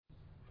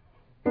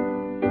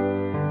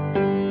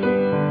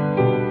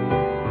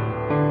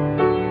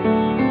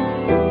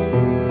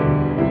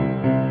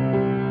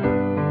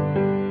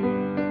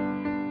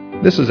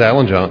This is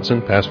Alan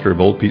Johnson, pastor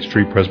of Old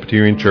Peachtree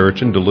Presbyterian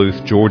Church in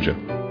Duluth, Georgia.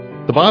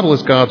 The Bible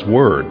is God's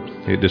Word.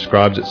 It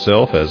describes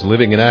itself as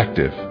living and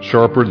active,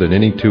 sharper than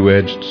any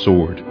two-edged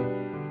sword.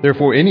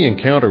 Therefore, any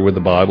encounter with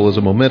the Bible is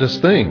a momentous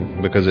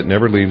thing because it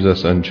never leaves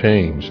us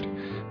unchanged.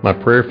 My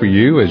prayer for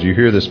you as you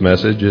hear this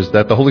message is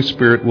that the Holy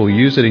Spirit will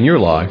use it in your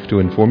life to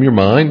inform your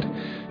mind,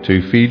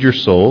 to feed your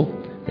soul,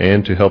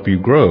 and to help you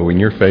grow in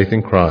your faith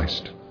in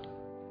Christ.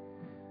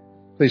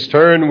 Please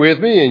turn with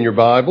me in your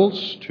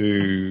Bibles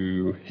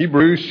to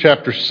Hebrews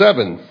chapter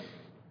 7.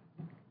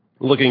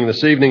 Looking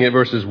this evening at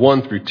verses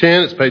 1 through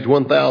 10. It's page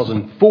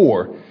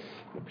 1004.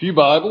 A few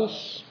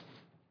Bibles.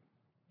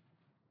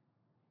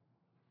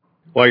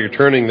 While you're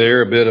turning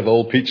there, a bit of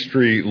Old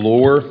Peachtree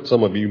lore.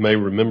 Some of you may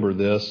remember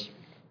this.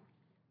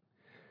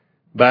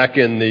 Back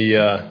in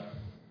the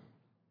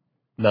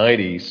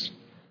 90s,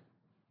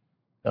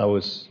 I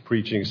was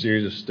preaching a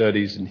series of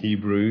studies in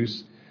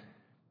Hebrews.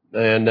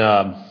 And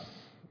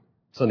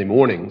Sunday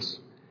mornings,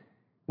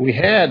 we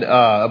had,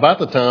 about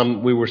the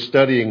time we were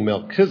studying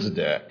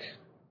Melchizedek,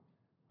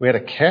 we had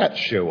a cat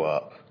show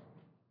up.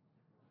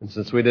 And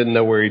since we didn't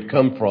know where he'd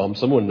come from,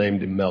 someone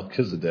named him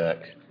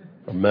Melchizedek,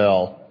 or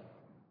Mel.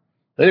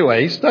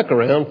 Anyway, he stuck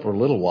around for a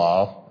little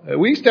while.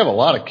 We used to have a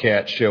lot of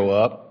cats show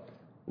up,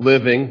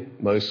 living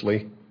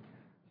mostly.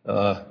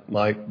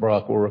 Mike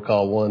Brock will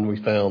recall one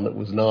we found that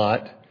was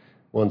not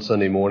one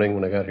Sunday morning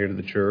when I got here to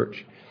the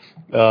church.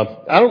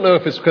 I don't know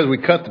if it's because we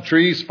cut the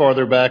trees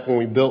farther back when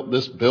we built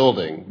this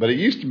building, but it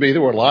used to be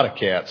there were a lot of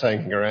cats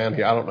hanging around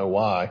here. I don't know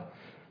why.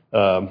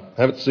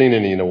 Haven't seen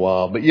any in a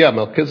while. But yeah,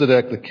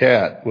 Melchizedek the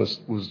cat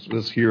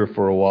was here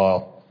for a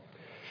while.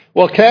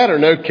 Well, cat or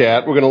no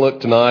cat, we're going to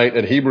look tonight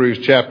at Hebrews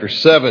chapter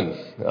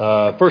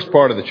 7, first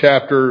part of the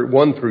chapter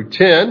 1 through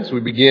 10. So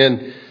we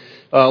begin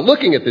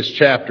looking at this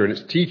chapter and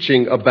it's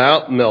teaching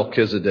about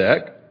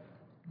Melchizedek.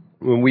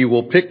 When we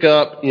will pick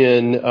up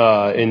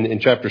in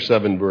chapter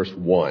 7, verse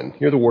 1.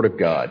 Hear the word of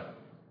God.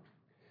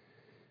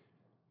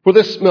 For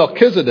this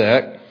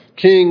Melchizedek,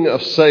 king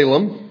of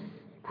Salem,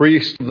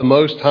 priest of the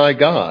Most High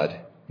God,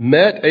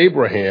 met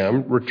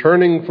Abraham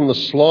returning from the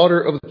slaughter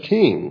of the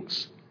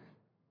kings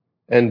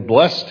and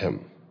blessed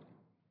him.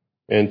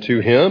 And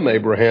to him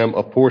Abraham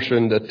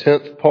apportioned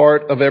 1/10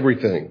 part of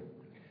everything.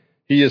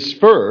 He is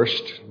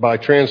first, by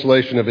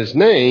translation of his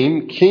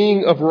name,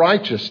 King of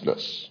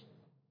Righteousness.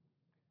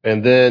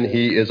 And then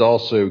he is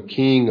also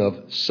king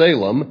of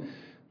Salem,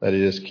 that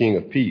is, king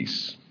of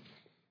peace.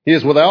 He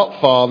is without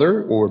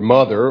father or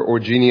mother or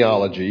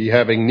genealogy,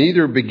 having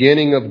neither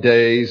beginning of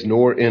days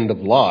nor end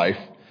of life,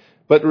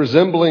 but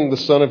resembling the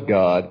Son of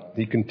God,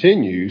 he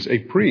continues a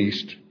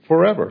priest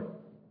forever.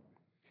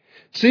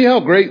 See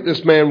how great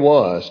this man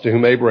was, to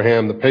whom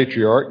Abraham the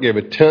patriarch gave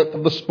 1/10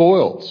 of the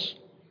spoils.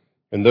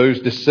 And those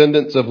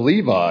descendants of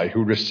Levi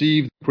who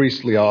received the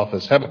priestly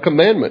office have a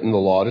commandment in the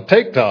law to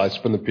take tithes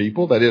from the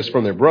people, that is,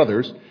 from their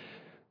brothers,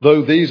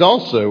 though these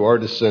also are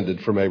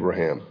descended from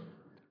Abraham.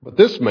 But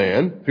this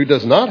man, who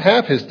does not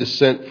have his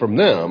descent from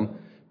them,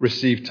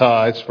 received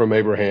tithes from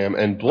Abraham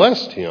and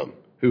blessed him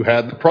who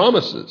had the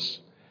promises.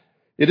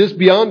 It is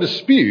beyond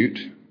dispute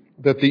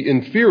that the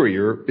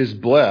inferior is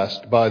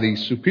blessed by the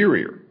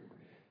superior.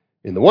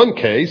 In the one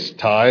case,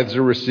 tithes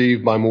are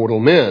received by mortal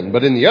men,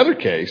 but in the other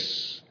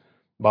case,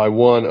 by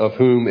one of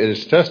whom it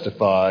is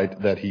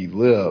testified that he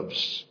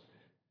lives.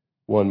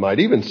 One might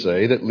even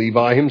say that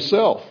Levi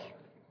himself,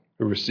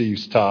 who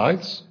receives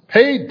tithes,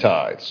 paid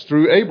tithes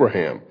through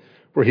Abraham,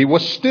 for he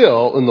was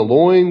still in the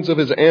loins of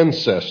his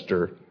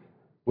ancestor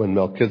when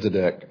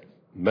Melchizedek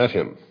met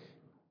him.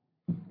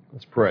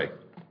 Let's pray.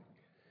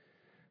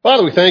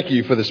 Father, we thank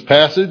you for this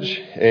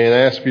passage and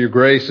ask for your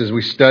grace as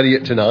we study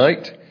it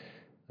tonight.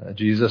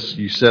 Jesus,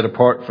 you said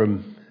apart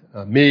from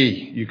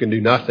me, you can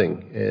do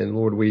nothing. And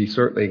Lord, we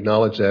certainly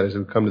acknowledge that as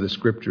we come to the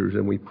scriptures,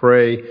 and we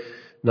pray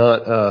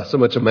not so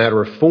much a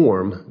matter of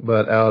form,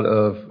 but out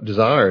of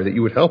desire that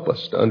you would help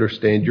us to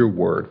understand your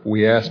word.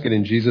 We ask it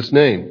in Jesus'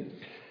 name.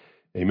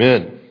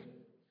 Amen.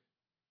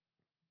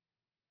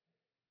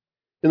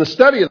 In the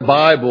study of the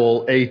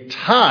Bible, a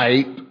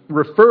type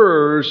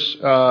refers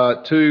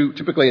to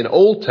typically an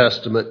Old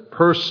Testament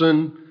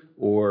person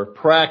or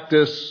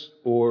practice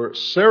or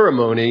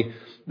ceremony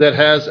that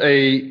has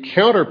a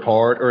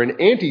counterpart or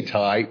an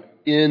antitype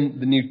in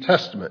the New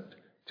Testament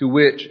to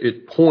which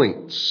it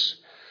points.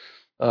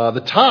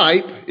 The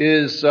type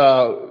is,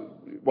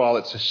 while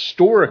it's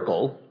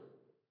historical,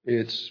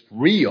 it's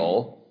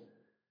real,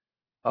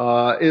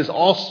 is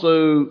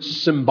also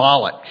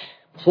symbolic,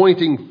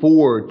 pointing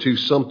forward to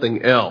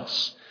something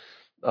else.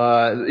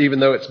 Even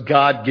though it's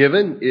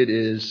God-given, it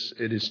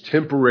is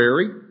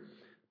temporary,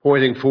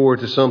 pointing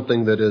forward to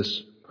something that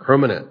is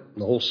permanent.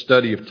 The whole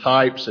study of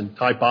types and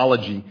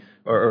typology,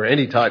 or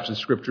any types in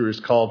Scripture,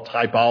 is called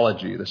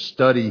typology, the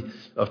study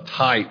of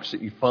types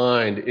that you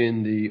find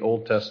in the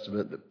Old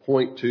Testament that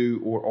point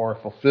to or are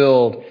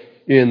fulfilled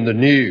in the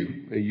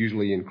New,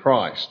 usually in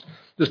Christ.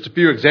 Just a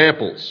few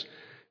examples.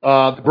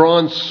 The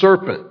bronze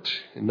serpent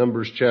in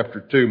Numbers chapter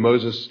 2.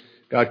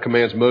 God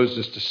commands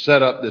Moses to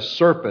set up this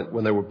serpent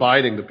when they were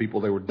biting the people.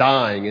 They were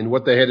dying. And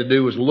what they had to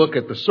do was look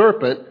at the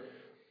serpent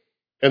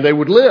and they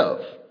would live.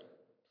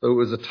 So it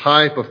was a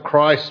type of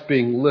Christ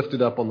being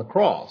lifted up on the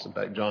cross. In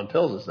fact, John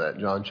tells us that,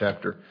 John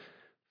chapter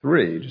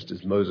 3, just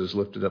as Moses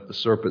lifted up the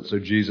serpent, so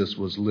Jesus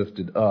was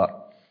lifted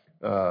up.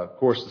 Of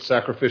course, the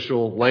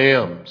sacrificial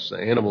lambs, the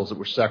animals that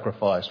were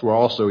sacrificed, were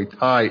also a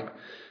type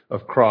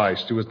of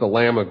Christ, who was the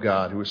Lamb of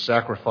God, who was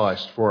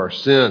sacrificed for our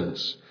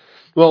sins.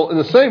 Well, in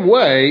the same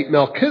way,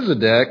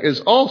 Melchizedek is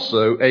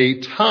also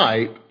a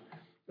type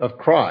of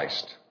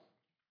Christ.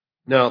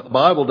 Now, the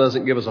Bible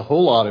doesn't give us a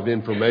whole lot of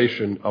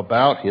information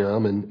about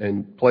him,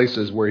 and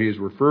places where he is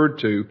referred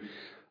to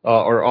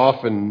are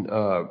often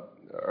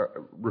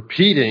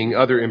repeating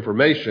other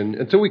information.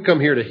 Until we come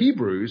here to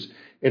Hebrews,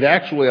 it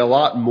actually a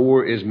lot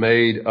more is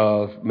made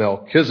of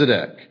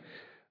Melchizedek.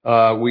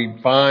 We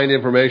find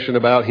information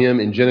about him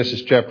in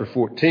Genesis chapter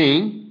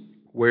 14,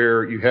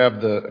 where you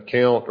have the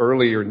account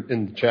earlier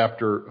in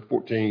chapter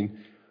 14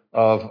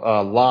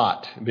 of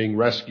Lot being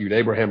rescued.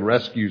 Abraham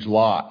rescues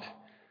Lot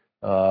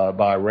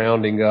by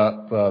rounding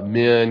up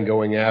men,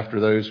 going after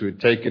those who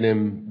had taken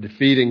him,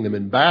 defeating them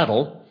in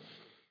battle,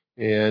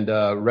 and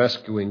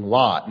rescuing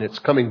Lot. And it's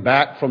coming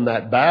back from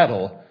that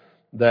battle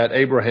that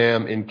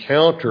Abraham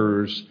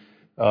encounters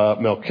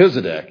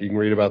Melchizedek. You can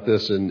read about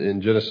this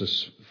in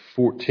Genesis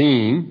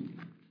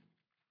 14.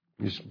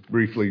 Just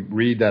briefly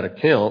read that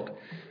account.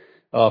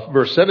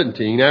 Verse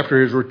 17,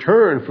 after his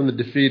return from the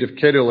defeat of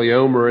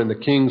Kedorlaomer and the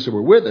kings who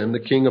were with him, the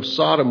king of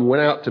Sodom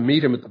went out to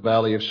meet him at the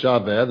valley of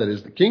Shaveh, that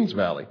is the king's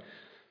valley.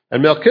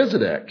 And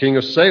Melchizedek, king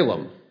of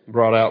Salem,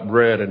 brought out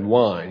bread and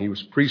wine. He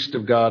was priest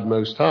of God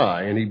Most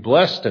High, and he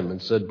blessed him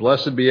and said,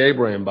 Blessed be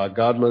Abraham by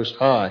God Most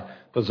High,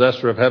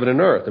 possessor of heaven and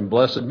earth, and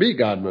blessed be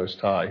God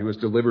Most High, who has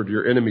delivered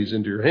your enemies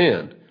into your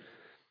hand.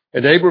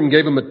 And Abram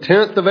gave him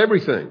 1/10 of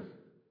everything.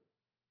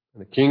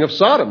 And the king of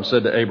Sodom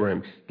said to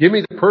Abraham, Give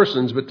me the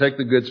persons, but take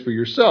the goods for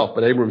yourself.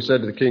 But Abraham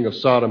said to the king of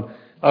Sodom,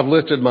 I've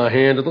lifted my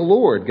hand to the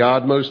Lord,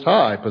 God Most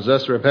High,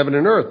 possessor of heaven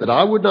and earth, that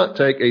I would not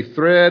take a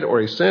thread or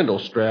a sandal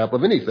strap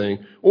of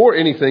anything, or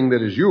anything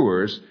that is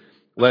yours,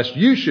 lest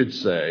you should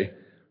say,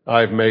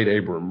 I've made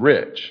Abram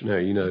rich. Now,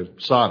 you know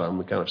Sodom,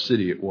 the kind of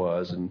city it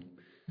was, and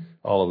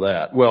all of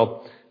that.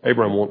 Well,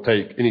 Abraham won't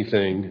take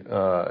anything,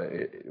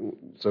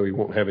 so he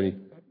won't have any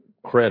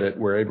credit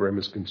where Abraham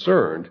is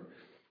concerned.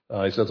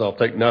 He says, I'll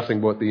take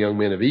nothing but what the young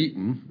men have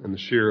eaten and the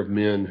share of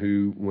men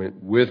who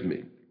went with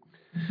me.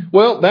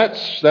 Well,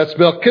 that's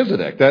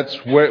Melchizedek. That's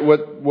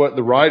what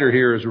the writer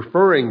here is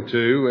referring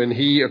to, and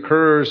he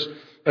occurs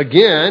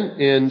again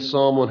in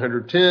Psalm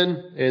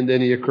 110, and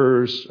then he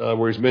occurs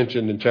where he's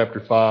mentioned in chapter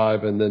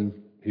 5, and then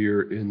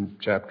here in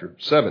chapter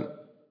 7.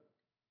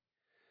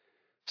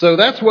 So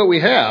that's what we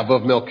have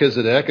of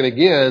Melchizedek, and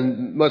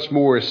again, much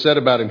more is said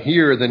about him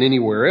here than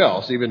anywhere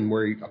else, even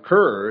where he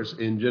occurs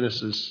in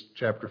Genesis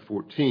chapter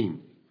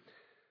 14.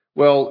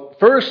 Well,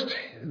 first,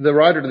 the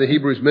writer to the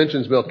Hebrews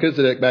mentions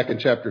Melchizedek back in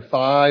chapter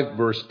 5,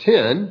 verse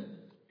 10,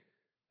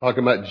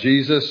 talking about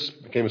Jesus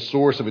became a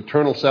source of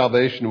eternal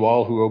salvation to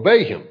all who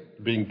obey him,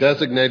 being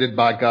designated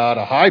by God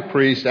a high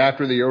priest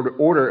after the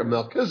order of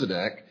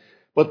Melchizedek.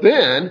 But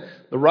then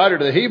the writer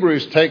to the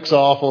Hebrews takes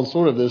off on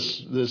sort of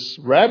this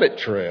rabbit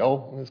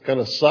trail, this kind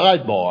of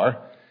sidebar,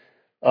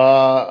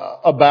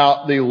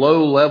 about the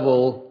low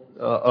level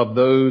of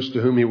those to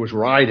whom he was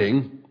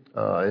writing.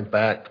 In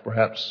fact,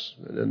 perhaps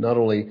not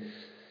only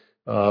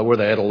were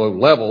they at a low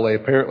level, they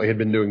apparently had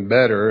been doing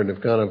better and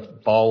have kind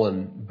of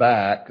fallen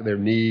back. Their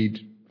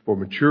need for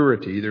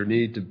maturity, their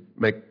need to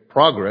make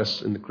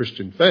progress in the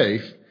Christian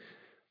faith.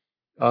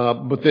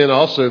 But then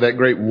also that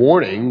great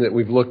warning that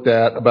we've looked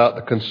at about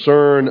the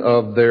concern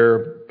of their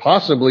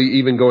possibly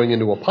even going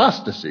into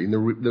apostasy, and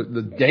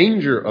the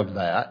danger of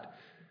that,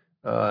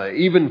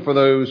 even for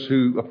those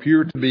who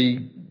appear to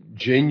be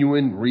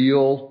genuine,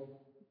 real,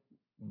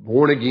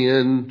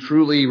 born-again,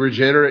 truly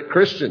regenerate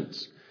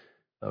Christians,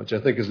 which I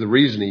think is the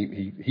reason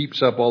he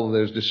heaps up all of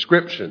those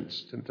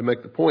descriptions to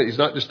make the point. He's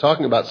not just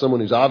talking about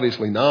someone who's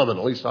obviously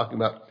nominal. He's talking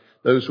about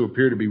those who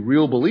appear to be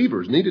real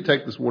believers need to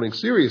take this warning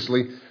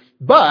seriously,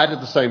 but at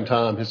the same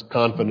time, his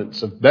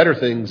confidence of better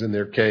things in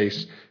their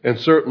case, and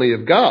certainly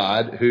of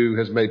God, who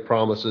has made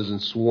promises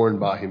and sworn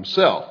by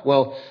himself.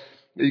 Well,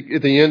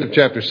 at the end of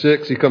chapter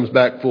 6, he comes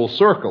back full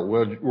circle,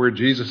 where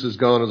Jesus has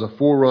gone as a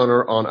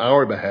forerunner on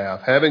our behalf,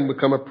 having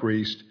become a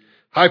priest,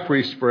 high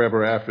priest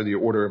forever after the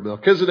order of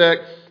Melchizedek.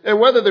 And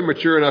whether they're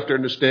mature enough to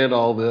understand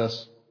all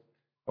this,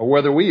 or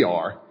whether we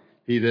are,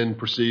 he then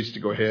proceeds to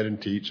go ahead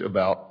and teach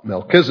about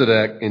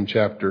Melchizedek in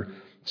chapter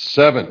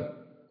 7.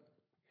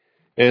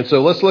 And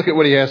so let's look at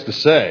what he has to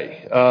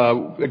say.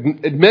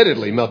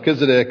 Admittedly,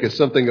 Melchizedek is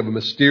something of a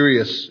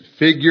mysterious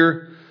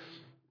figure.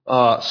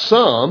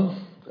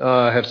 Some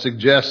have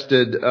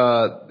suggested,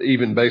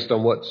 even based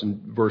on what's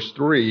in verse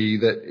 3,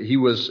 that he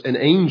was an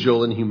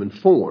angel in human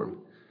form.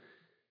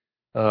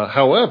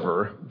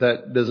 However,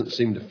 that doesn't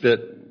seem to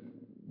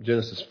fit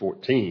Genesis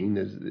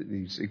 14.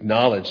 He's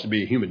acknowledged to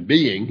be a human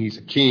being. He's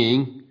a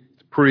king,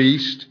 a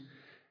priest.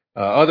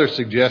 Others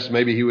suggest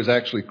maybe he was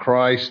actually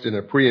Christ in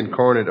a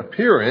pre-incarnate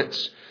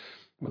appearance.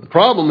 But the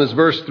problem is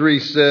verse 3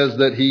 says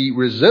that he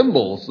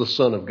resembles the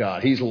Son of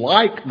God. He's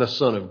like the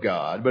Son of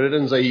God, but it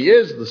doesn't say he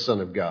is the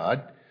Son of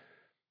God.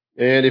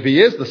 And if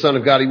he is the Son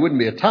of God, he wouldn't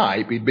be a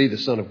type. He'd be the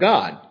Son of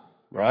God,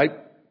 right?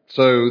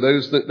 So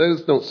those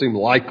don't seem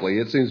likely.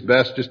 It seems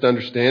best just to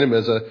understand him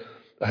as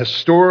a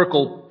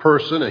historical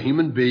person, a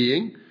human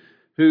being,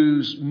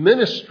 whose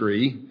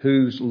ministry,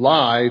 whose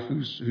life,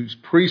 whose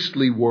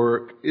priestly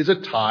work is a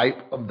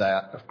type of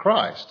that of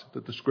Christ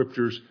that the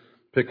Scriptures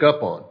pick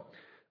up on.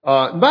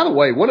 And by the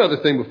way, one other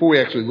thing before we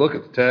actually look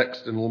at the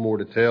text in a little more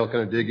detail,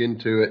 kind of dig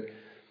into it.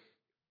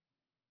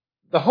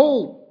 The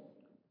whole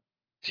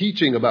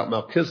teaching about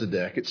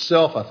Melchizedek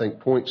itself, I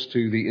think, points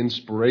to the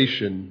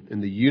inspiration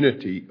and the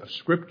unity of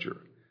Scripture.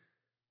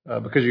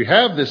 Because you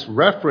have this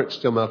reference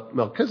to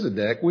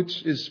Melchizedek,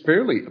 which is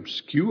fairly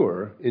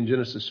obscure in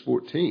Genesis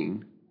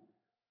 14.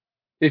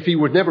 If he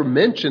were never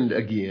mentioned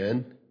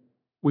again,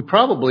 we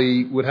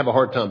probably would have a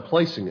hard time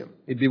placing him.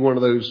 It'd be one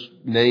of those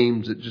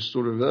names that just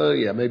sort of,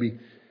 maybe,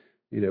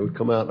 would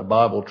come out in a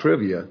Bible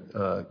trivia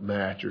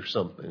match or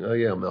something. Oh,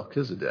 yeah,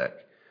 Melchizedek.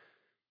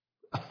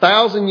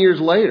 1,000 years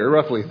later,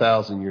 roughly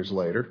 1,000 years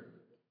later,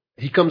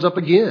 he comes up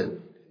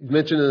again. He's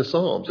mentioned in the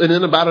Psalms. And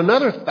then about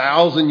another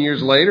 1,000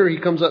 years later, he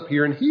comes up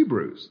here in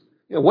Hebrews.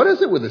 What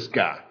is it with this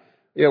guy?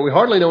 We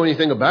hardly know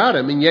anything about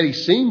him, and yet he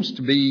seems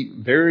to be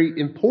very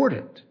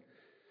important.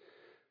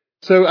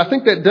 So I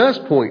think that does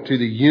point to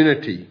the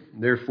unity,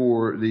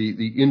 therefore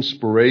the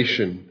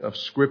inspiration of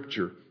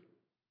Scripture.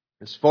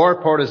 As far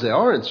apart as they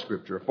are in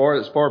Scripture,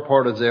 as far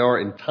apart as they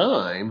are in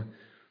time,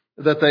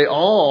 that they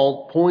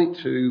all point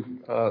to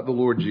the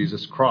Lord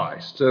Jesus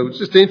Christ. So it's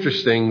just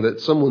interesting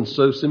that someone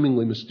so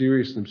seemingly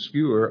mysterious and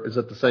obscure is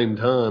at the same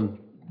time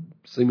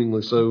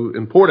seemingly so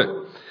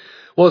important.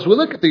 Well, as we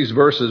look at these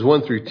verses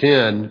 1 through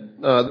 10,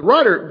 the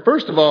writer,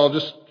 first of all,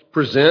 just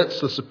presents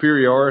the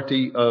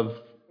superiority of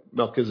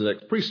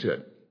Melchizedek's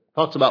priesthood.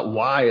 Talks about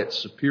why it's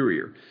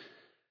superior.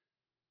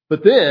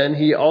 But then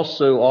he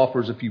also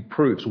offers a few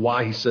proofs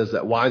why he says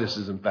that, why this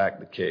is in fact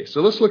the case.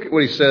 So let's look at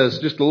what he says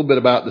just a little bit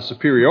about the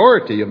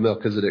superiority of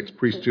Melchizedek's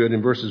priesthood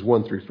in verses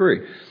 1 through 3.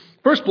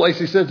 First place,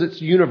 he says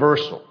it's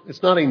universal.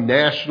 It's not a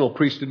national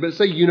priesthood, but it's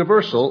a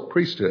universal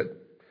priesthood.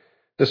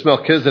 This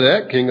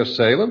Melchizedek, king of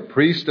Salem,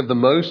 priest of the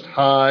Most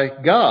High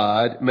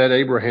God, met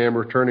Abraham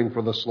returning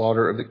from the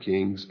slaughter of the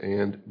kings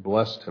and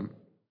blessed him.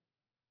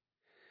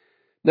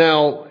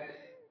 Now,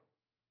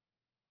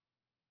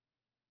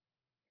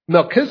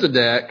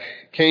 Melchizedek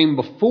came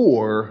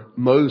before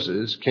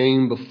Moses,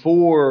 came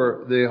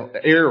before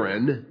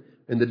Aaron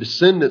and the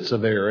descendants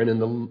of Aaron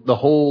and the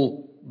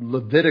whole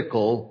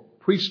Levitical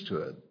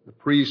priesthood, the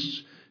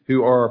priests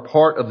who are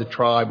part of the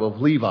tribe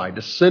of Levi,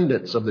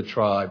 descendants of the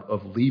tribe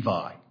of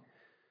Levi.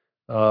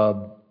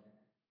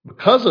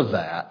 Because of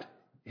that,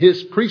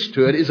 his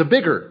priesthood is a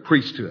bigger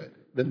priesthood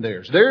than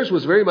theirs. Theirs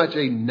was very much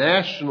a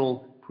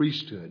national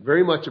priesthood,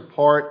 very much a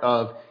part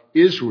of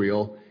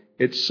Israel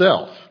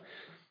itself.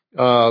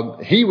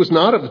 He was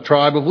not of the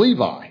tribe of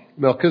Levi.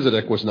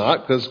 Melchizedek was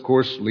not, because, of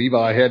course,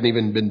 Levi hadn't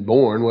even been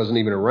born, wasn't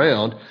even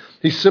around.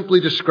 He's simply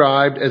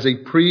described as a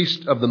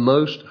priest of the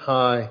Most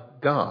High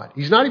God.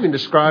 He's not even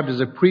described as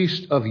a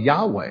priest of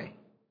Yahweh,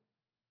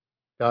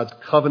 God's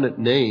covenant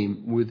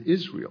name with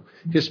Israel.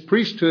 His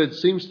priesthood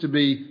seems to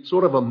be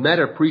sort of a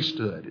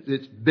meta-priesthood.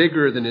 It's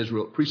bigger than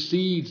Israel. It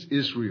precedes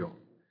Israel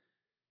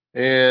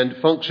and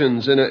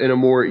functions in a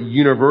more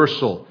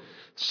universal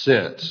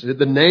sense.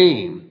 The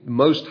name,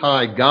 Most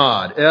High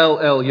God, El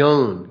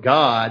Elyon,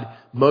 God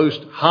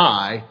Most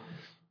High,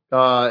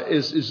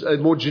 is a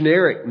more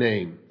generic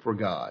name for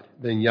God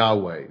than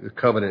Yahweh, the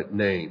covenant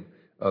name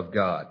of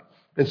God.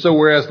 And so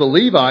whereas the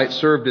Levites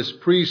served as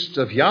priests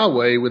of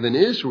Yahweh within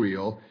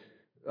Israel,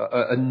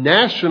 a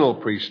national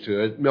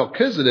priesthood,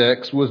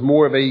 Melchizedek's was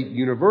more of a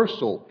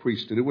universal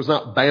priesthood. It was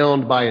not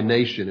bound by a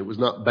nation. It was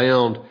not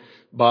bound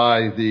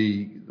by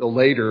the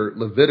later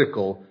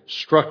Levitical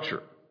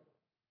structure.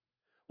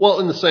 Well,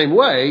 in the same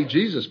way,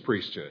 Jesus'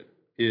 priesthood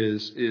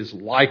is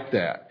like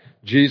that.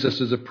 Jesus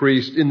is a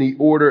priest in the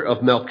order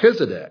of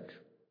Melchizedek,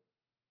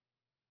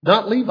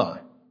 not Levi.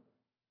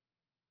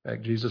 In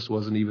fact, Jesus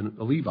wasn't even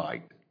a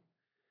Levite.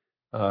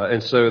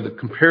 And so the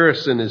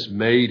comparison is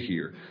made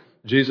here.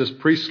 Jesus'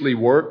 priestly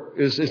work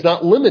is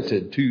not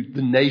limited to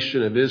the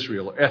nation of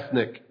Israel,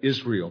 ethnic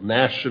Israel,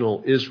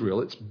 national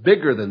Israel. It's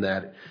bigger than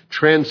that. It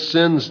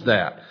transcends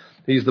that.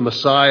 He's the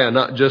Messiah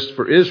not just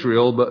for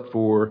Israel, but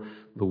for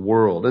the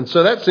world. And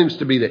so that seems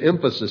to be the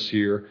emphasis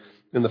here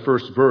in the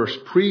first verse,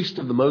 priest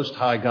of the Most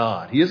High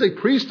God. He is a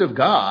priest of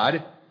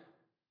God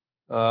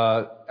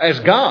as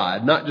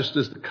God, not just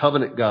as the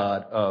covenant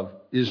God of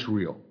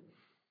Israel.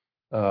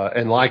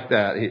 And like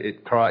that,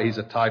 he's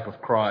a type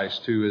of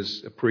Christ who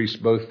is a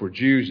priest both for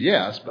Jews,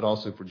 yes, but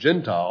also for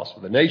Gentiles, for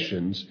the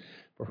nations,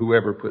 for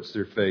whoever puts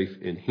their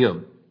faith in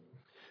him.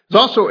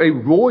 There's also a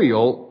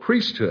royal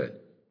priesthood.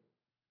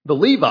 The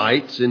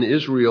Levites in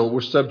Israel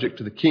were subject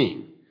to the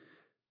king.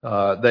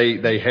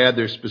 They had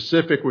their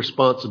specific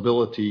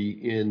responsibility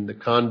in the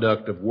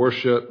conduct of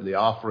worship, the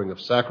offering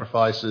of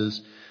sacrifices,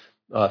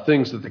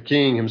 things that the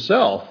king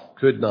himself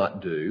could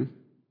not do.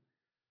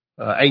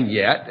 And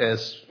yet,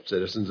 as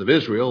citizens of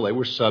Israel, they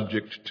were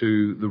subject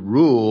to the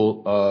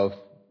rule of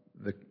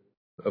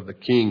the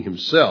king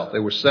himself. They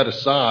were set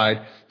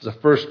aside as the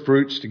first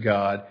fruits to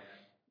God,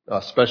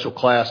 a special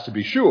class to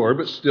be sure,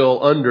 but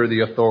still under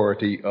the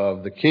authority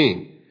of the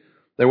king.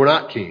 They were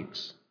not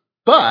kings.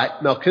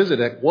 But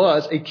Melchizedek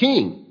was a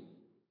king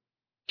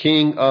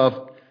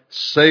of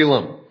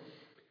Salem.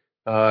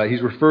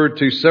 He's referred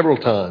to several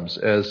times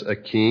as a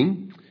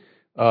king.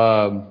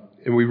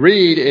 And we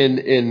read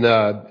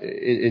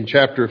in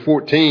chapter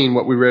 14,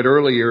 what we read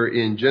earlier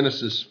in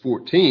Genesis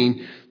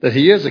 14, that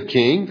he is a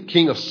king, the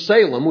king of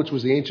Salem, which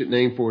was the ancient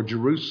name for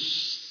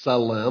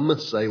Jerusalem,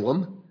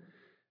 Salem.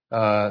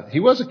 He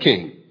was a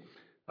king.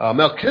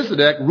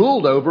 Melchizedek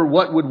ruled over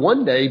what would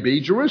one day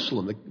be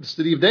Jerusalem, the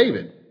city of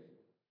David,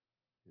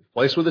 the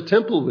place where the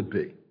temple would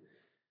be.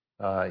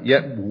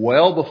 Yet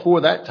well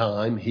before that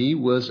time, he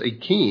was a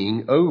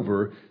king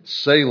over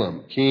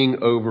Salem,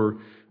 king over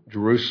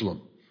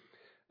Jerusalem.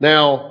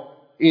 Now,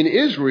 in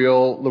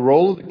Israel, the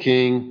role of the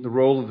king, the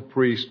role of the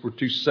priest were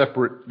two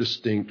separate,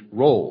 distinct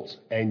roles.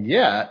 And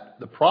yet,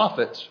 the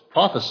prophets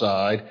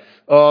prophesied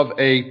of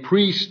a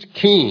priest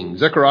king.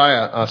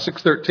 Zechariah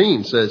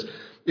 6:13 says,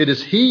 "It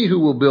is he who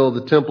will build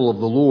the temple of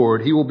the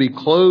Lord. He will be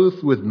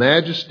clothed with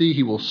majesty.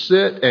 He will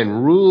sit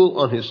and rule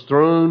on his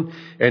throne,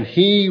 and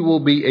he will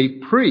be a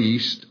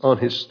priest on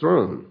his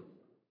throne."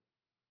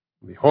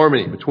 There'll be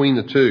harmony between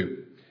the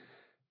two.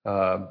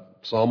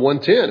 Psalm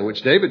 110, in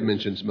which David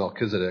mentions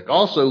Melchizedek,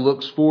 also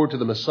looks forward to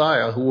the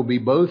Messiah who will be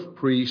both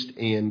priest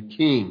and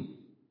king.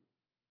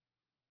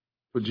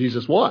 What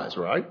Jesus was,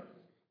 right?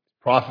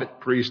 Prophet,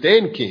 priest,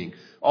 and king.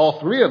 All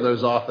three of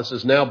those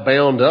offices now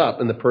bound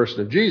up in the person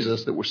of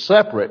Jesus that were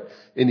separate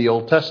in the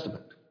Old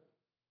Testament.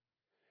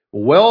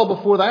 Well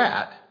before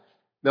that,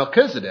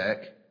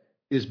 Melchizedek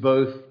is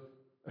both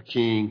a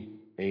king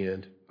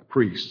and a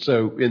priest.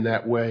 So in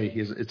that way,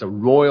 it's a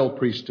royal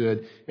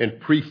priesthood and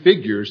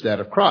prefigures that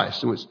of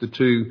Christ, in which the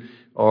two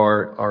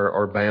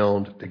are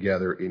bound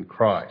together in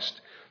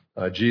Christ.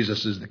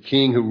 Jesus is the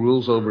king who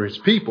rules over his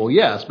people,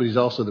 yes, but he's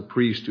also the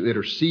priest who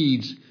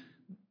intercedes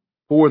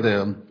for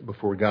them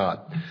before God.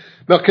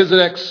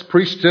 Melchizedek's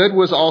priesthood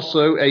was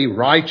also a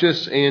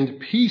righteous and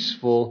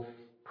peaceful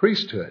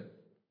priesthood.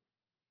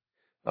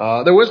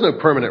 There was no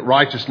permanent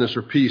righteousness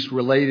or peace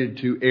related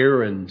to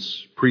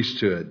Aaron's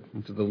priesthood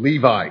and to the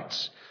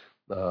Levites.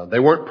 They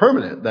weren't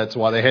permanent. That's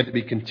why they had to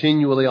be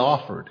continually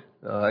offered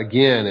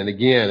again and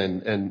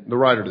again. And the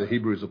writer of the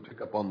Hebrews will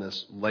pick up on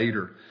this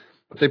later.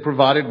 But they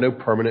provided no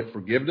permanent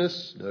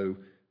forgiveness, no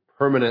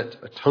permanent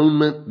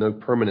atonement, no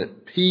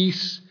permanent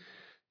peace.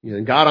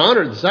 God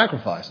honored the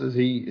sacrifices.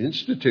 He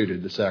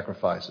instituted the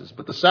sacrifices.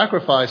 But the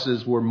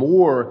sacrifices were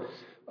more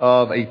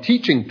of a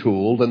teaching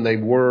tool than they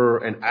were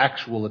an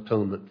actual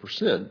atonement for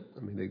sin. I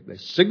mean, they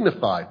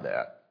signified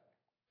that.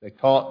 They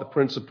taught the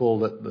principle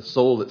that the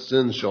soul that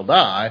sins shall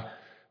die,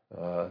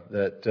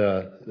 that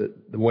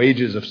the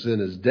wages of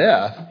sin is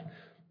death,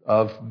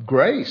 of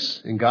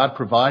grace, and God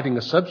providing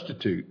a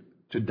substitute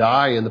to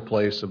die in the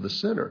place of the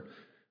sinner.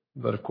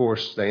 But of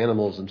course, the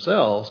animals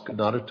themselves could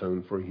not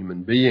atone for a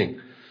human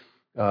being.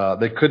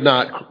 They could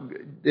not,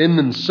 in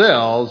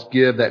themselves,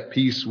 give that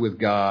peace with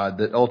God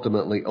that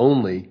ultimately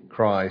only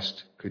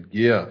Christ could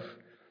give.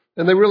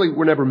 And they really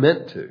were never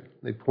meant to.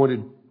 They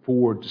pointed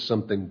forward to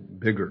something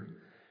bigger.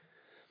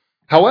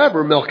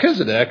 However,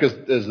 Melchizedek,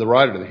 as the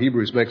writer of the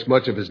Hebrews makes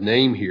much of his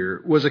name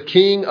here, was a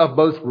king of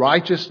both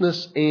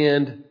righteousness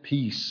and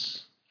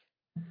peace.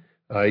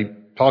 He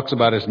talks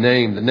about his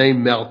name. The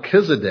name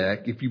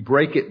Melchizedek, if you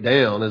break it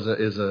down as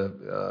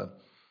a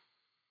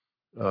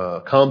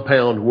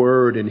compound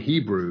word in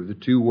Hebrew, the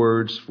two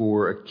words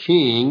for a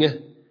king,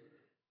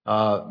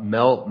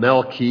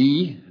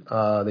 Melchi,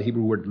 the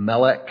Hebrew word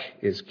melech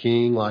is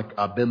king, like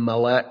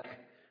Abimelech.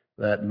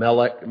 That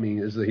melech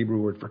is the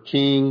Hebrew word for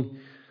king.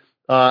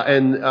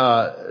 And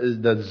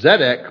the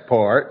Zedek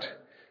part,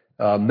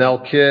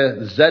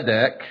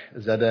 Melchizedek,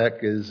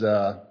 Zedek is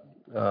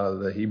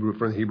the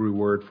Hebrew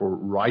word for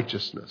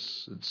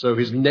righteousness. So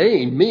his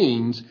name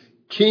means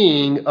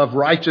king of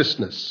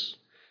righteousness.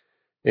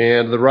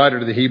 And the writer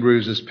of the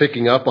Hebrews is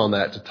picking up on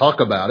that to talk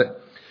about it.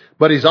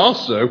 But he's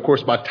also, of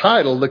course, by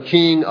title, the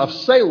king of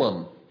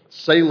Salem.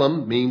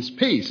 Salem means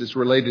peace. It's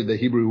related to the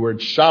Hebrew word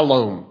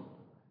shalom,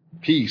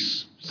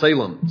 peace.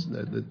 Salem, it's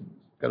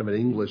kind of an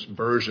English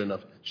version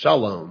of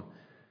shalom.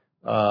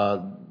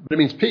 But it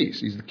means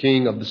peace. He's the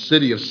king of the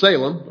city of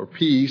Salem, or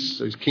peace.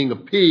 So he's king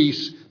of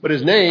peace. But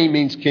his name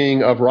means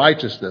king of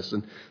righteousness.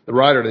 And the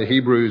writer of the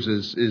Hebrews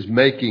is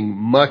making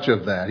much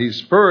of that.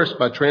 He's first,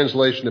 by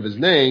translation of his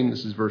name,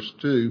 this is verse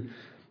 2,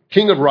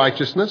 king of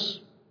righteousness.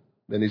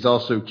 Then he's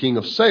also king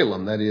of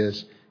Salem, that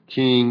is,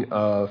 king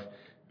of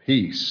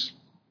peace.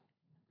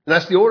 And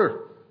that's the order.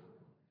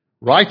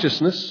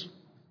 Righteousness,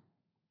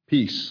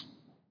 peace.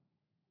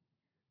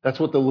 That's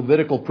what the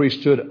Levitical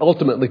priesthood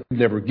ultimately could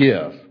never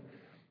give.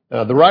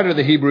 The writer of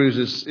the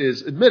Hebrews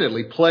is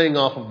admittedly playing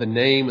off of the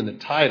name and the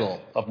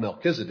title of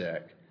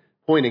Melchizedek,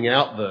 pointing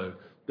out, though,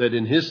 that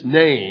in his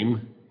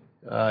name,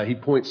 he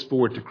points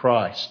forward to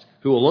Christ,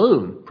 who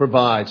alone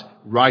provides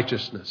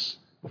righteousness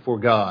before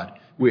God,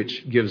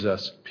 which gives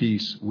us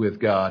peace with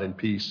God and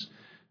peace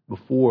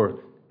before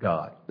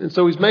God. And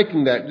so he's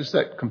making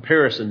that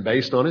comparison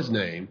based on his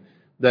name,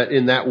 that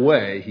in that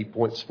way he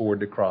points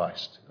forward to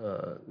Christ.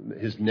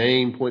 His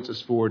name points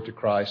us forward to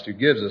Christ, who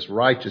gives us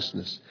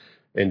righteousness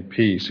and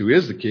peace, who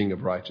is the King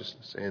of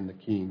righteousness and the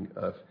King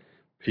of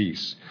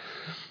peace.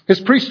 His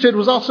priesthood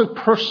was also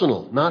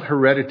personal, not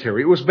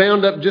hereditary. It was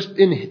bound up just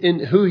in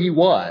who he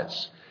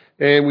was.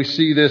 And we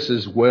see this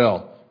as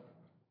well.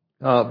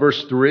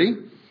 Verse 3,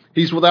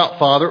 he's without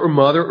father or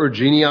mother or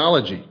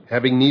genealogy,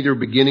 having neither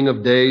beginning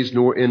of days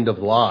nor end of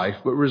life,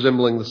 but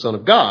resembling the Son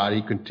of God,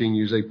 he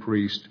continues a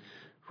priest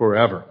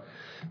forever.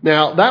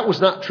 Now, that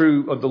was not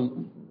true of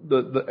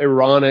the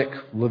Aaronic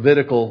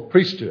Levitical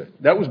priesthood.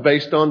 That was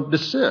based on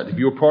descent. If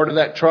you were part of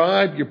that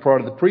tribe, you're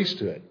part of the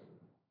priesthood.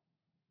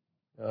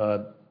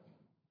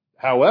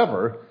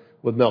 However,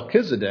 with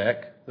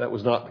Melchizedek, that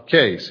was not the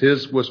case.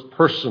 His was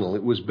personal.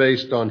 It was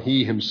based on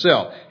he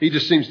himself. He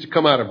just seems to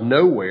come out of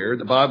nowhere.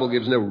 The Bible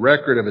gives no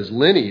record of his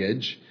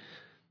lineage.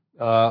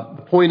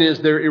 The point is,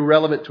 they're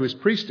irrelevant to his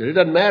priesthood. It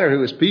doesn't matter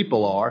who his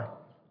people are.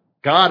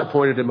 God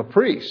appointed him a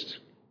priest.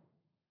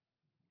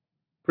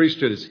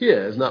 Priesthood is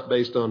his, not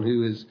based on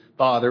who his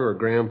father or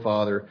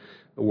grandfather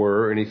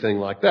were or anything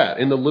like that.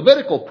 In the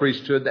Levitical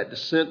priesthood, that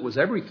descent was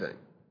everything.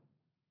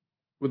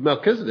 With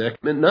Melchizedek,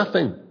 it meant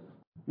nothing.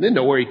 They didn't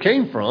know where he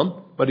came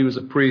from, but he was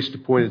a priest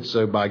appointed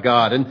so by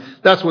God. And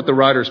that's what the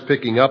writer's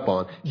picking up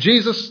on.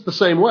 Jesus, the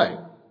same way.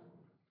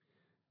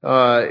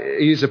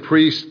 He's a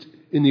priest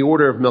in the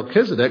order of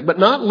Melchizedek, but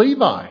not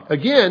Levi.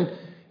 Again,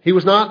 he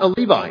was not a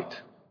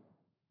Levite.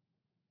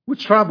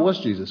 Which tribe was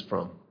Jesus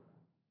from?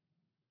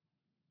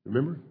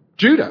 Remember?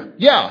 Judah.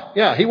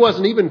 Yeah. He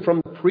wasn't even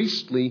from the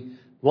priestly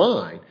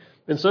line.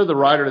 And so the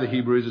writer of the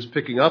Hebrews is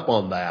picking up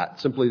on that,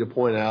 simply to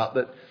point out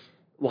that,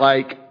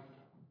 like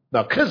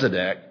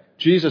Melchizedek,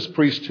 Jesus'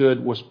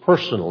 priesthood was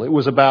personal. It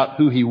was about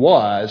who he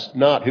was,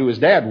 not who his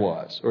dad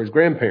was or his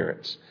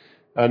grandparents.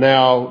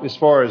 Now, as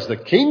far as the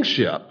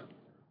kingship,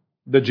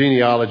 the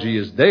genealogy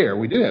is there.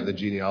 We do have the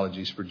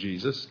genealogies for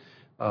Jesus.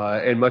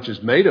 And much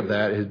is made of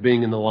that as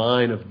being in the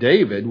line of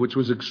David, which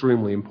was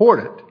extremely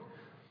important.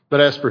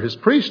 But as for his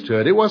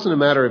priesthood, it wasn't a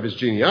matter of his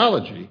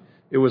genealogy.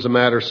 It was a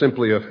matter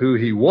simply of who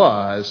he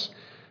was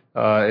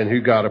and who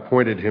God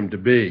appointed him to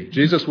be.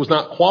 Jesus was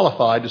not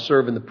qualified to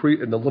serve in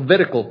the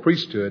Levitical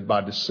priesthood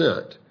by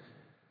descent.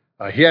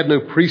 He had no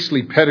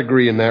priestly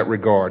pedigree in that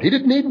regard. He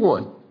didn't need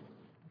one.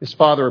 His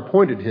father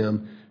appointed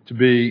him to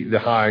be the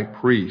high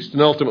priest.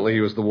 And ultimately,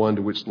 he was the one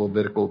to which the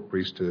Levitical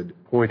priesthood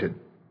pointed.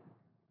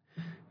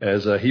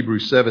 As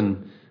Hebrews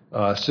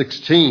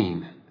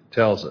 7:16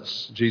 tells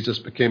us, Jesus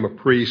became a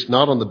priest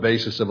not on the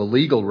basis of a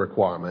legal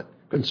requirement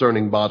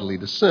concerning bodily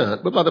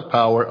descent, but by the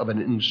power of an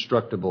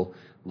indestructible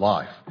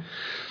life.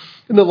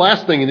 And the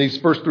last thing in these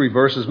first three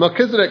verses,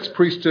 Melchizedek's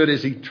priesthood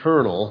is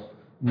eternal,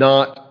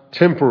 not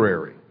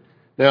temporary.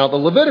 Now, the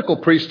Levitical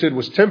priesthood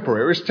was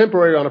temporary. It's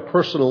temporary on a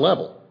personal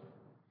level.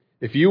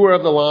 If you were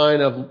of the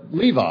line of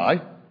Levi,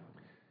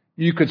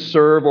 you could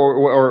serve,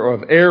 or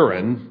of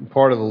Aaron,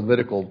 part of the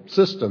Levitical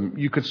system,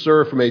 you could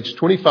serve from age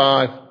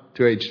 25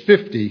 to age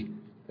 50,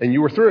 and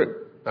you were through.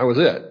 That was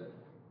it.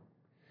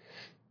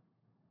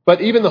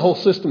 But even the whole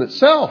system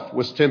itself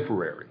was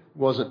temporary. It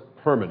wasn't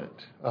permanent.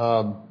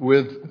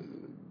 With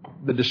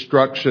the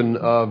destruction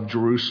of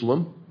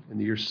Jerusalem in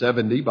the year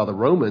 70 by the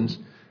Romans,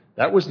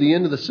 that was the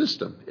end of the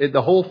system.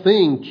 The whole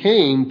thing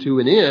came to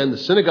an end. The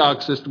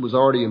synagogue system was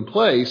already in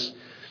place,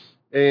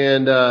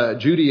 and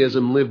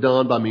Judaism lived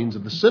on by means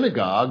of the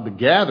synagogue, the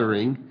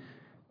gathering,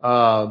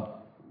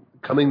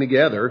 coming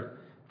together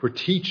for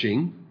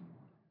teaching,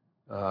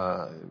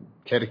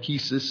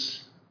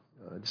 catechesis,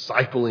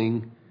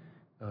 discipling.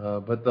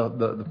 But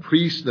the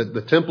priest,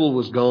 the temple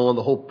was gone.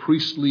 The whole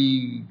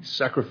priestly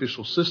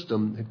sacrificial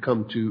system had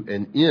come to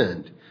an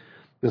end.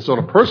 And so on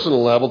a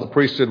personal level, the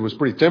priesthood was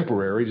pretty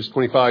temporary. Just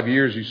 25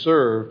 years you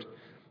served.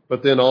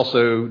 But then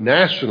also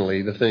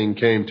nationally, the thing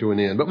came to an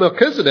end. But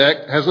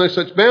Melchizedek has no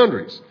such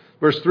boundaries.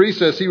 Verse 3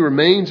 says he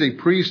remains a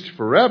priest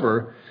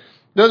forever.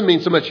 Doesn't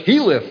mean so much he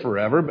lived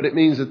forever, but it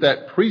means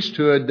that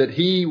priesthood that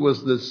he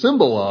was the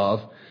symbol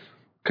of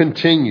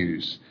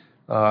continues.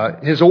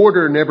 His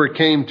order never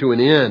came to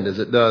an end as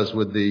it does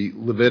with the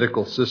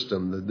Levitical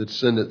system, the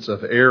descendants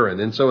of Aaron.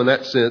 And so in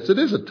that sense, it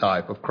is a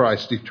type of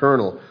Christ's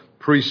eternal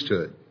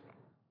priesthood.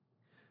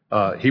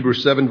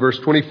 Hebrews 7 verse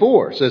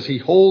 24 says he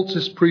holds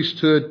his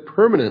priesthood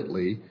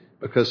permanently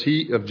because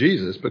he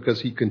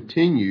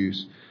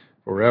continues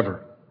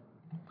forever.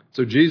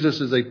 So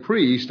Jesus is a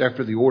priest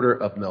after the order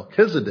of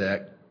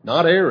Melchizedek,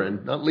 not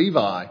Aaron, not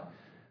Levi,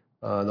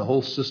 the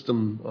whole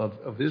system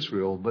of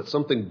Israel, but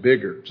something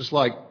bigger, just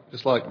like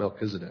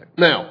Melchizedek.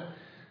 Now,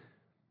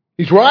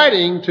 he's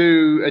writing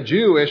to a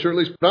Jewish, or at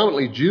least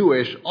predominantly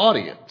Jewish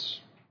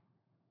audience.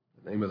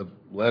 The name of the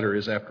letter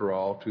is, after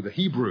all, to the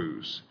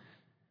Hebrews.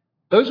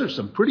 Those are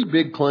some pretty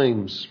big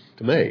claims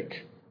to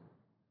make.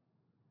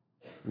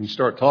 When you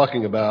start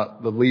talking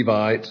about the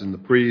Levites and the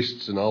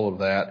priests and all of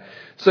that.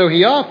 So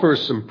he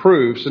offers some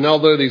proofs, and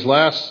although these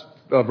last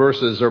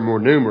verses are more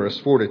numerous,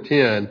 4 to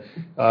 10.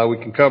 We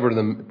can cover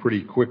them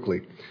pretty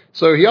quickly.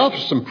 So he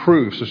offers some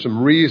proofs or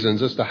some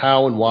reasons as to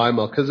how and why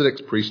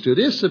Melchizedek's priesthood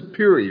is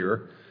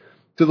superior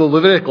to the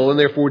Levitical, and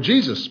therefore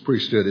Jesus'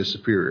 priesthood is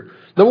superior.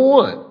 Number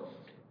one,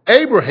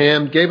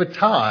 Abraham gave a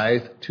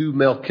tithe to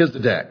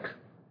Melchizedek.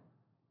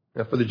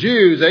 Now for the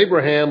Jews,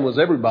 Abraham was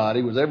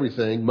everybody, was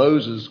everything.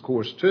 Moses, of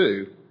course,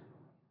 too.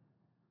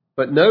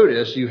 But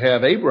notice you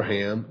have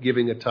Abraham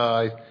giving a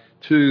tithe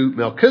to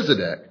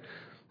Melchizedek.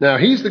 Now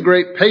he's the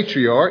great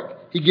patriarch.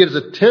 He gives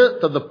a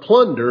tenth of the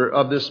plunder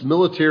of this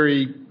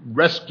military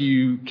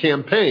rescue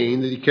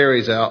campaign that he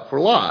carries out for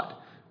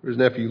Lot, for his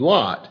nephew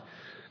Lot.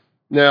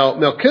 Now,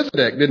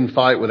 Melchizedek didn't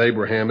fight with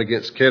Abraham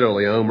against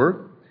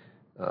Chedorlaomer.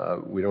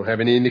 We don't have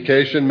any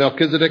indication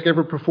Melchizedek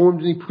ever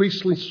performed any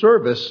priestly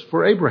service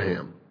for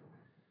Abraham.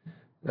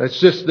 It's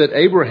just that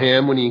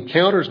Abraham, when he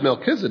encounters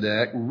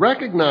Melchizedek,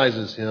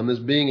 recognizes him as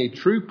being a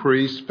true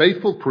priest,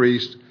 faithful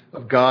priest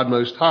of God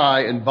Most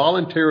High, and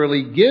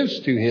voluntarily gives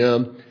to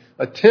him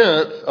a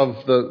tenth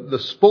of the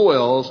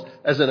spoils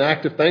as an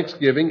act of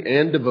thanksgiving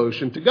and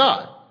devotion to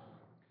God.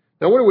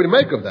 Now, what are we to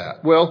make of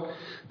that? Well,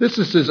 this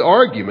is his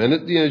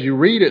argument. As you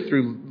read it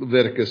through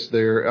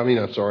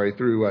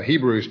through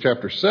Hebrews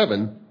chapter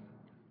 7,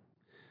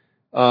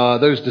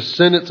 those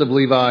descendants of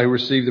Levi who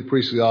received the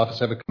priestly office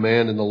have a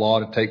command in the law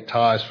to take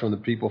tithes from the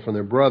people from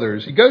their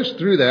brothers. He goes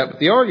through that, but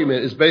the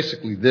argument is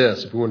basically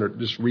this, if we want to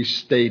just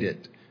restate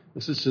it.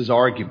 This is his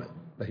argument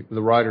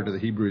the writer to the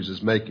Hebrews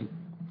is making.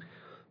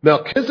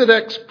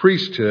 Melchizedek's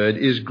priesthood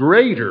is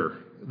greater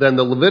than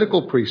the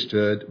Levitical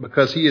priesthood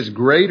because he is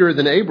greater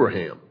than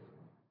Abraham.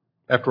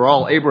 After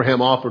all,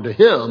 Abraham offered to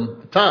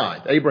him the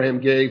tithe. Abraham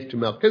gave to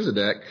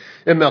Melchizedek,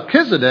 and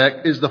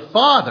Melchizedek is the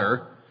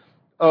father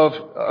of,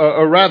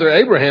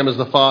 Abraham is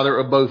the father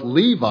of both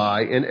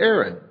Levi and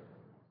Aaron.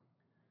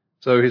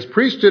 So his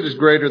priesthood is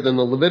greater than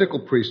the Levitical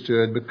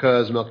priesthood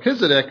because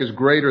Melchizedek is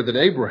greater than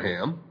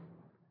Abraham,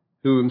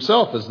 who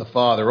himself is the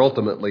father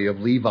ultimately of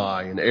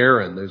Levi and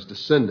Aaron, those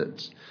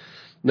descendants.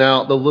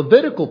 Now, the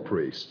Levitical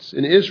priests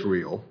in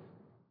Israel,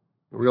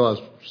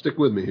 stick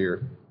with me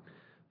here,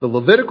 the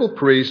Levitical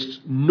priests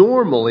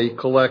normally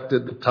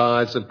collected the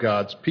tithes of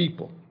God's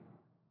people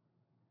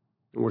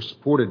and were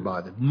supported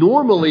by them.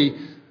 Normally,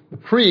 the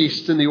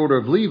priests in the order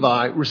of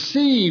Levi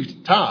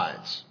received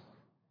tithes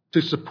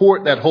to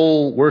support that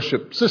whole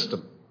worship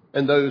system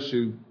and those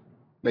who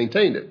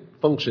maintained it,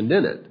 functioned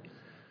in it.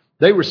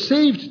 They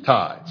received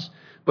tithes.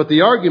 But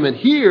the argument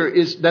here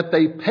is that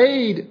they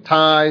paid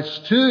tithes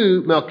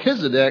to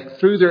Melchizedek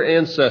through their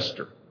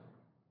ancestor,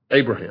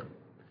 Abraham.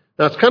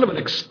 Now, it's kind of an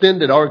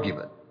extended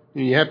argument.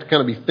 You have to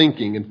kind of be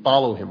thinking and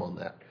follow him on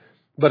that.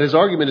 But his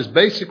argument is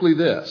basically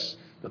this,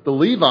 that the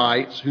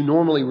Levites, who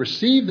normally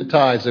received the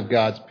tithes of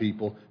God's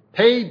people,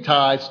 paid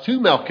tithes to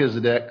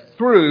Melchizedek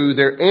through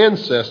their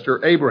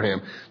ancestor,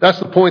 Abraham. That's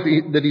the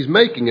point that he's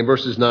making in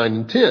verses 9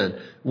 and 10.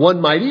 One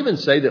might even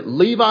say that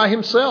Levi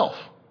himself,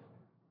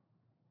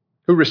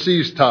 who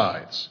receives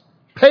tithes,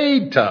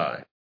 paid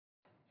tithes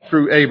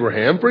through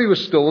Abraham, for he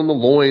was still in the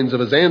loins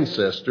of his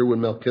ancestor when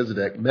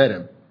Melchizedek met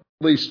him,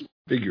 at least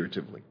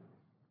figuratively.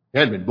 He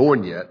hadn't been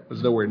born yet,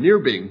 was nowhere near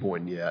being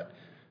born yet,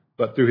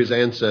 but through his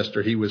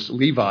ancestor,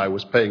 Levi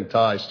was paying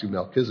tithes to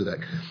Melchizedek.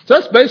 So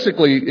that's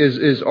basically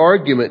his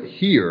argument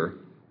here.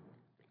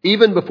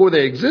 Even before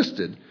they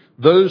existed,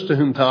 those to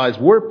whom tithes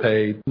were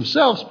paid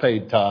themselves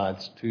paid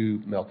tithes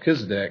to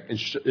Melchizedek, and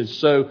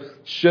so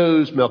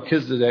shows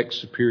Melchizedek's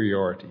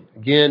superiority.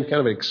 Again,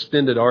 kind of an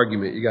extended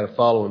argument. You got to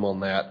follow him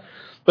on that.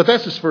 But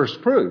that's his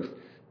first proof.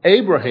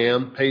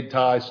 Abraham paid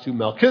tithes to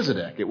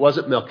Melchizedek. It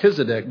wasn't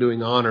Melchizedek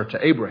doing honor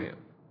to Abraham.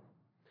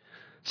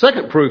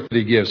 Second proof that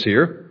he gives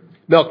here,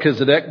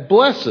 Melchizedek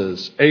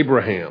blesses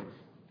Abraham.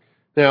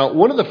 Now,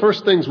 one of the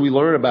first things we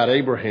learn about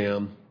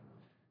Abraham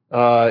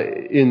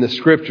in the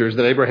scriptures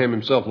that Abraham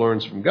himself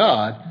learns from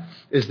God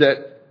is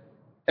that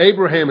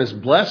Abraham is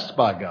blessed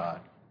by God,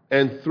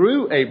 and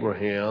through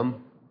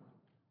Abraham,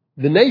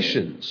 the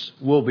nations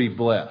will be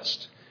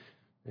blessed.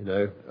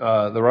 The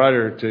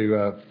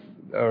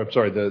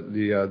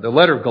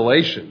letter of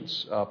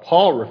Galatians,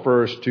 Paul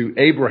refers to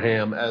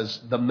Abraham as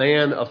the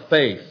man of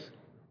faith,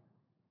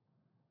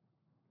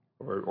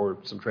 or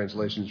some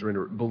translations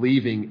render it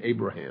believing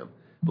Abraham.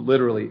 But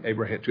literally,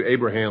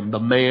 Abraham, the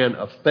man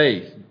of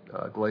faith,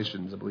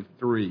 Galatians, I believe,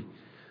 3.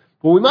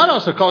 Well, we might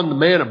also call him the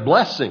man of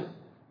blessing,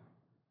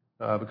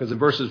 because in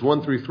verses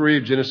 1 through 3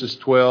 of Genesis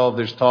 12,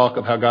 there's talk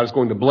of how God is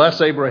going to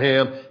bless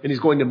Abraham, and he's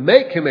going to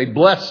make him a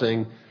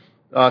blessing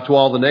to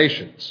all the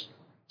nations.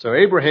 So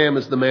Abraham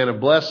is the man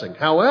of blessing.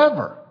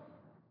 However,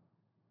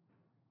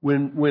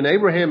 when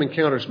Abraham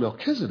encounters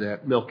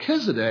Melchizedek,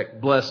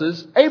 Melchizedek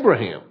blesses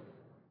Abraham.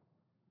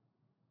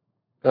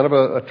 Kind of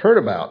a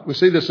turnabout. We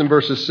see this in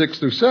verses 6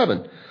 through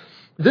 7.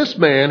 This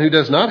man who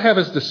does not have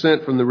his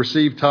descent from the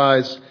received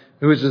tithes,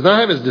 who does not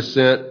have his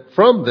descent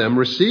from them,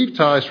 received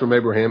tithes from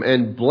Abraham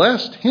and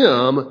blessed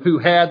him who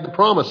had the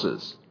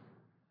promises.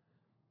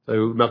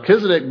 So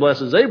Melchizedek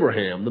blesses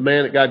Abraham, the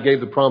man that God gave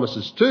the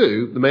promises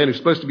to, the man who's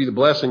supposed to be the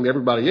blessing to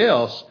everybody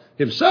else,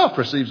 himself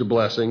receives a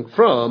blessing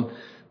from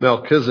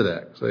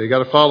Melchizedek. So you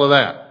got to follow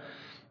that.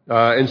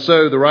 And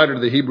so the writer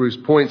of the Hebrews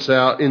points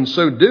out, in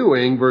so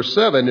doing, verse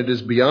 7, it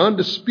is beyond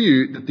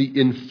dispute that the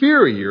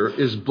inferior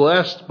is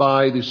blessed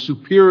by the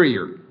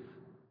superior.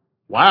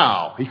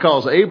 Wow. He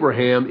calls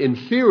Abraham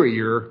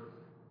inferior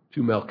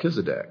to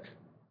Melchizedek,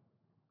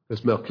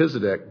 because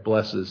Melchizedek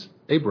blesses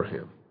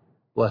Abraham.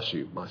 Bless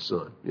you, my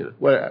son.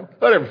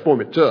 Whatever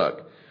form it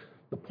took.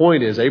 The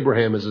point is,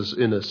 Abraham is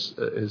in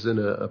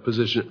a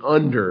position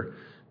under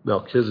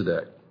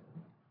Melchizedek.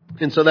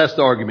 And so that's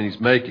the argument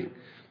he's making.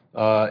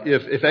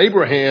 If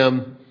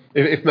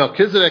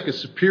Melchizedek is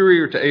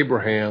superior to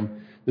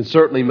Abraham, then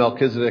certainly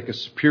Melchizedek is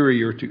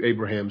superior to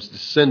Abraham's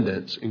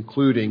descendants,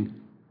 including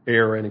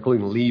Aaron,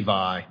 including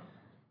Levi,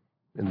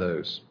 and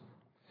those.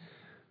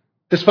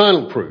 His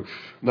final proof,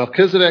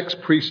 Melchizedek's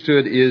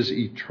priesthood is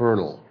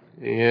eternal.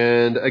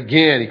 And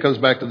again, he comes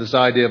back to this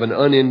idea of an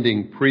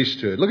unending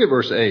priesthood. Look at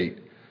verse 8.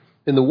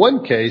 In the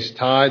one case,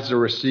 tithes are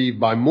received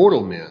by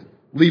mortal men,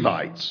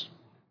 Levites.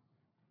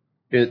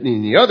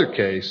 In the other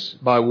case,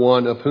 by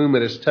one of whom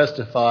it is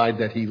testified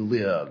that he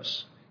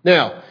lives.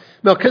 Now,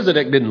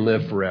 Melchizedek didn't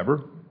live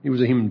forever. He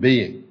was a human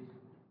being.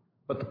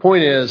 But the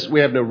point is,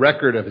 we have no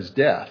record of his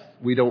death.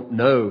 We don't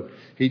know.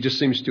 He just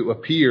seems to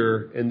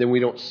appear, and then we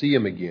don't see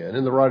him again.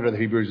 And the writer of the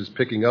Hebrews is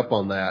picking up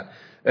on that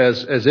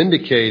as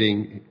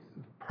indicating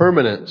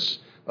permanence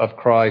of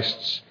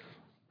Christ's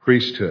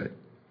priesthood.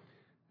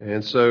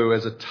 And so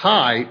as a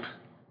type,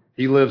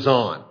 he lives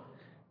on.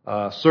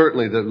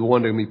 Certainly the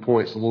one to whom he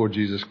points, the Lord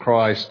Jesus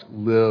Christ,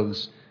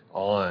 lives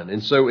on.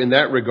 And so in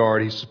that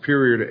regard, he's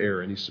superior to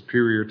Aaron. He's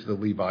superior to the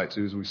Levites,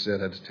 who, as we said,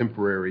 had a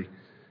temporary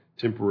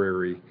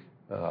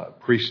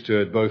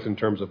priesthood, both in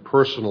terms of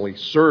personally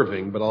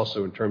serving, but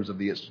also in terms of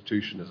the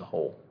institution as a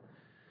whole.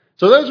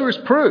 So those are his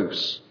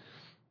proofs.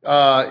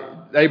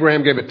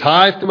 Abraham gave a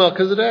tithe to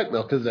Melchizedek.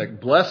 Melchizedek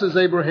blesses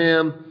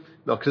Abraham.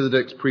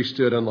 Melchizedek's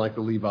priesthood, unlike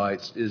the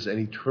Levites, is an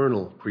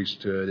eternal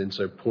priesthood, and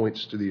so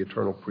points to the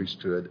eternal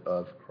priesthood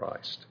of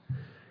Christ.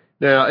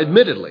 Now,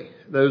 admittedly,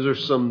 those are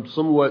some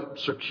somewhat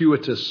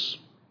circuitous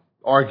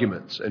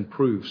arguments and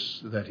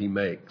proofs that he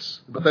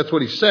makes. But that's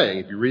what he's saying.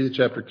 If you read the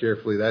chapter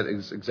carefully, that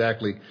is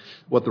exactly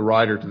what the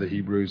writer to the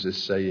Hebrews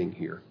is saying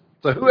here.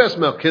 So who has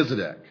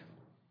Melchizedek?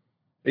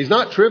 He's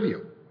not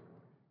trivial.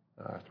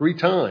 3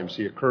 times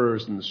he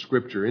occurs in the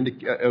Scripture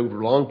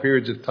over long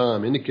periods of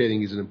time, indicating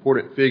he's an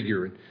important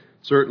figure. And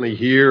certainly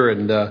here,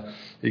 and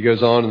he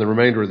goes on in the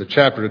remainder of the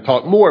chapter to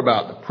talk more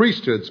about the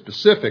priesthood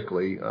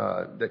specifically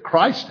that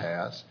Christ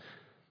has.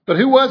 But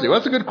who was he? Well,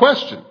 that's a good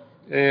question.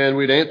 And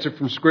we'd answer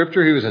from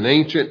Scripture, he was an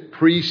ancient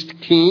priest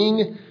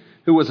king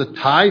who was a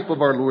type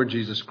of our Lord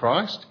Jesus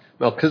Christ.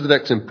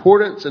 Melchizedek's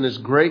importance and his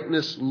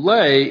greatness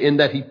lay in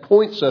that he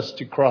points us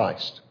to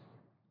Christ.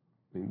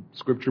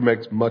 Scripture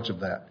makes much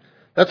of that.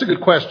 That's a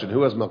good question.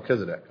 Who is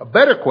Melchizedek? A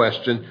better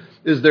question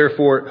is,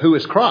 therefore, who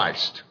is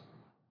Christ?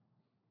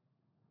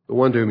 The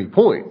one to whom he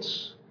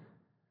points.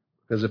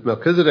 Because if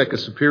Melchizedek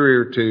is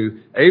superior to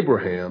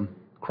Abraham,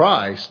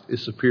 Christ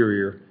is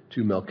superior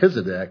to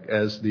Melchizedek,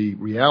 as the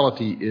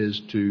reality is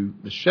to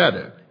the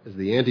shadow, as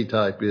the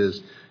antitype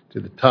is to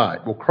the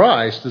type. Well,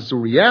 Christ is the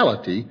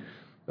reality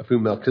of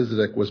whom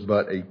Melchizedek was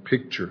but a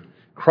picture.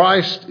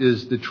 Christ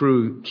is the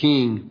true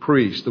king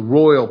priest, the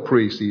royal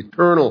priest, the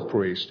eternal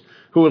priest,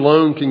 who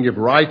alone can give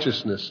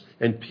righteousness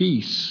and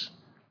peace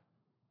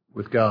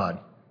with God.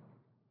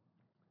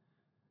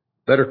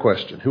 Better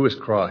question, who is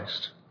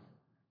Christ?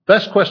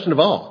 Best question of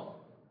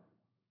all.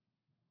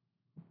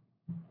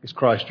 Is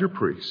Christ your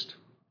priest?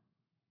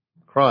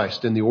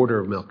 Christ, in the order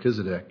of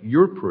Melchizedek,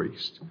 your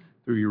priest,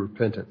 through your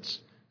repentance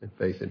and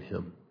faith in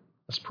him.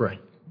 Let's pray.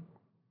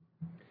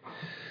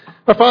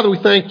 Our Father, we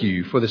thank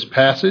you for this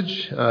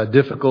passage,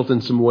 difficult in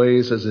some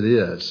ways as it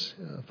is.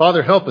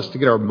 Father, help us to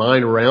get our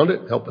mind around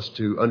it. Help us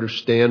to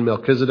understand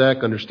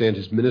Melchizedek, understand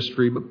his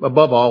ministry, but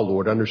above all,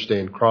 Lord,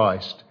 understand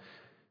Christ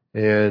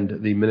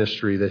and the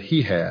ministry that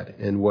he had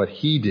and what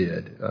he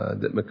did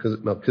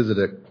that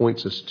Melchizedek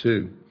points us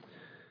to.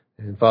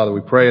 And Father,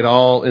 we pray it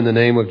all in the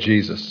name of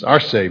Jesus, our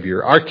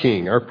Savior, our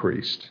King, our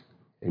priest.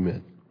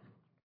 Amen.